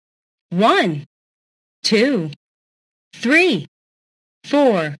1, 2, 3,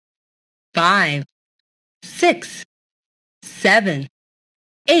 4, 5, 6, 7,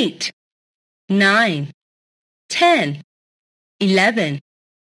 8, 9, 10, 11,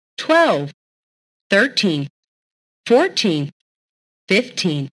 12, 13, 14,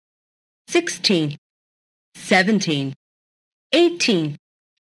 15, 16, 17, 18,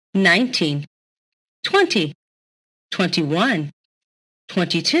 19, 20, 21,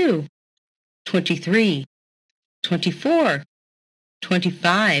 22, 23, 24,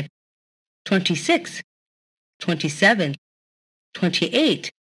 25, 26, 27,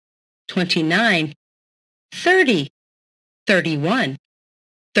 28, 29, 30, 31,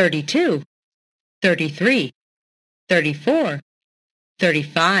 32, 33, 34,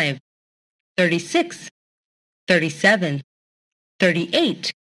 35, 36, 37,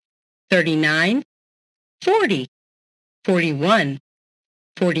 38, 39, 40, 41,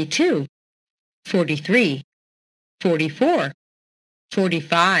 42, 43, 44,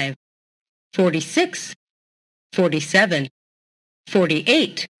 45, 46, 47,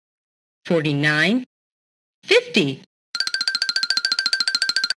 48, 49, 50.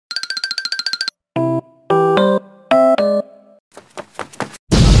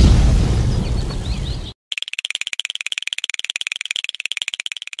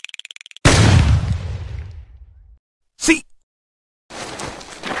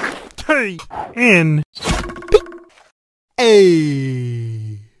 C-T-N-A.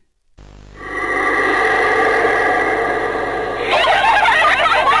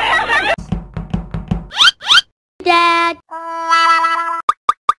 Dad.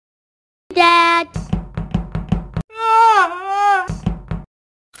 Dad.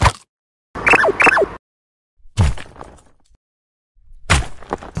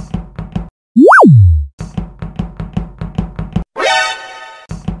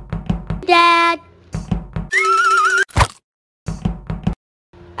 Dad.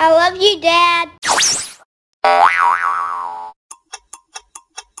 I love you, Dad.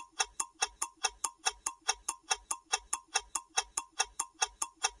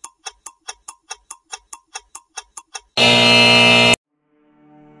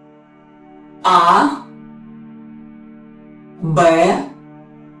 А, Б,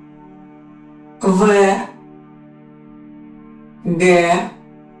 В, Г,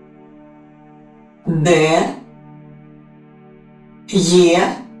 Д,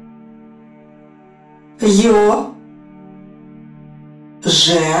 Е, Ё,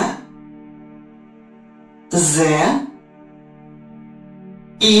 Ж, З,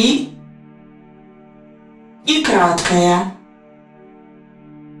 И краткая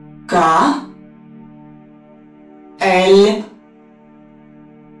К, Л,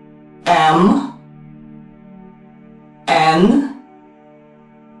 М, Н,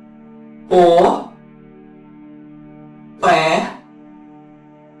 О, П,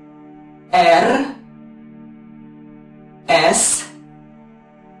 Р, С,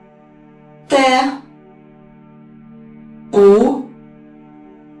 Т, У,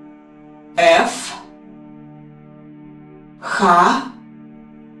 Ф, Х,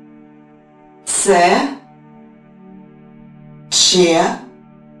 С, Ч,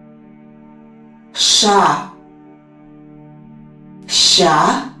 Ш, Щ,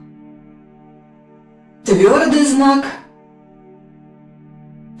 твердый знак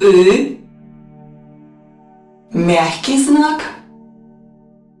мягкий знак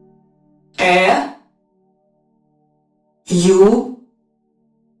Ю,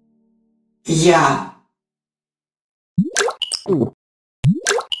 Я.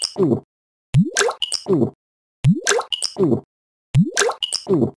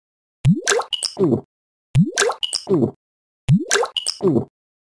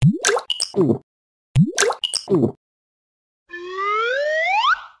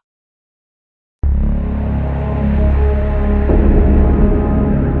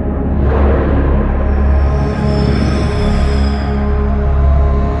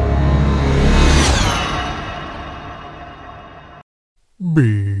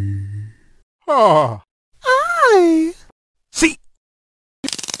 B. Ah. I. C.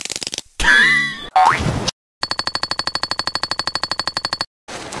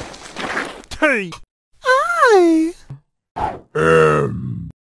 T. I. M.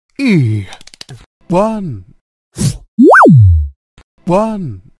 E. One.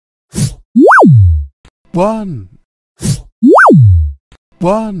 One. One.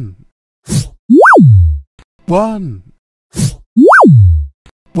 One. One.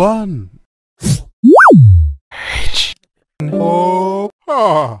 One. H. O.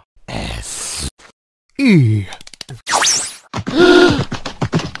 R. S. E.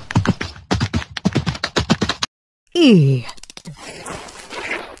 E.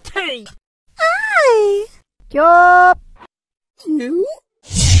 T. I. Yup. U.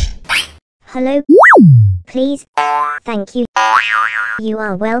 Hello. Please. Thank you. You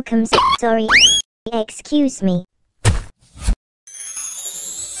are welcome. Sorry. Excuse me.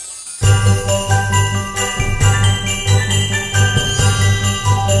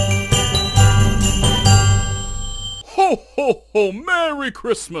 Ho, ho, ho! Merry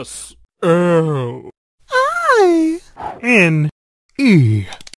Christmas! L. I. N. E.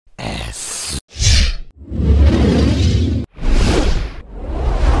 S.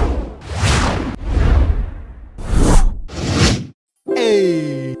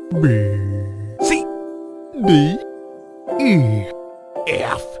 A. B. C. D. E.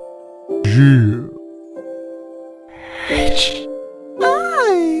 F. G. H.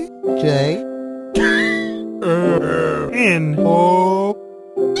 I. J. N. O.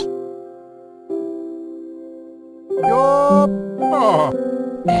 Yup.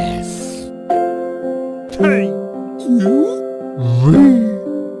 S. T. U. V.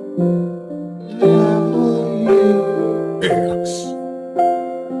 W. X.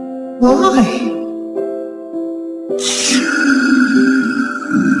 Y.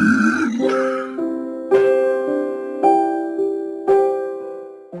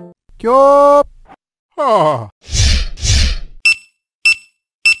 Yup. Ah.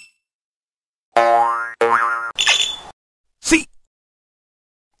 C.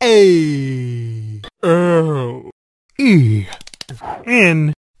 A. L. E.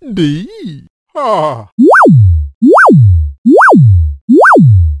 N. D. Ah.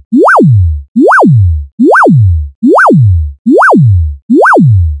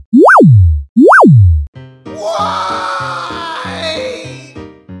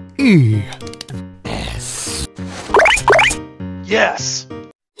 E. S. Yes!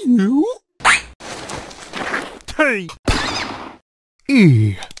 U. T.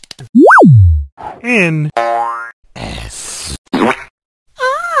 E. N. S.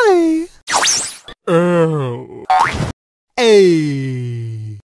 I. L.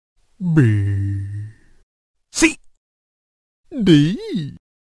 A. B. C. D.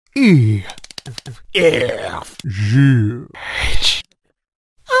 E. F. G. H.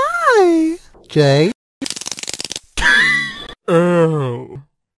 I. J. L.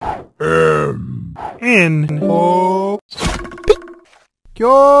 M. N. O. P.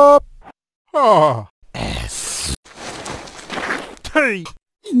 Q. R. S. T.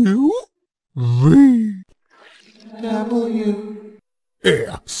 U. V. W.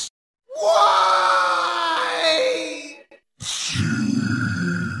 X. Y.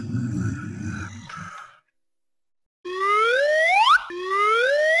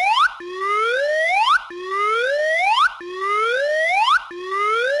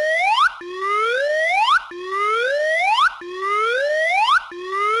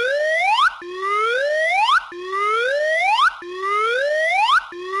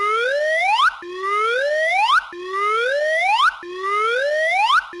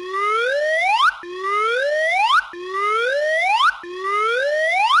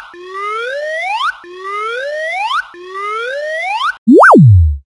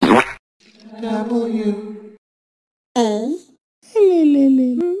 W. A.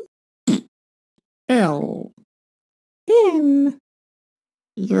 L. N.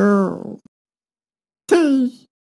 U.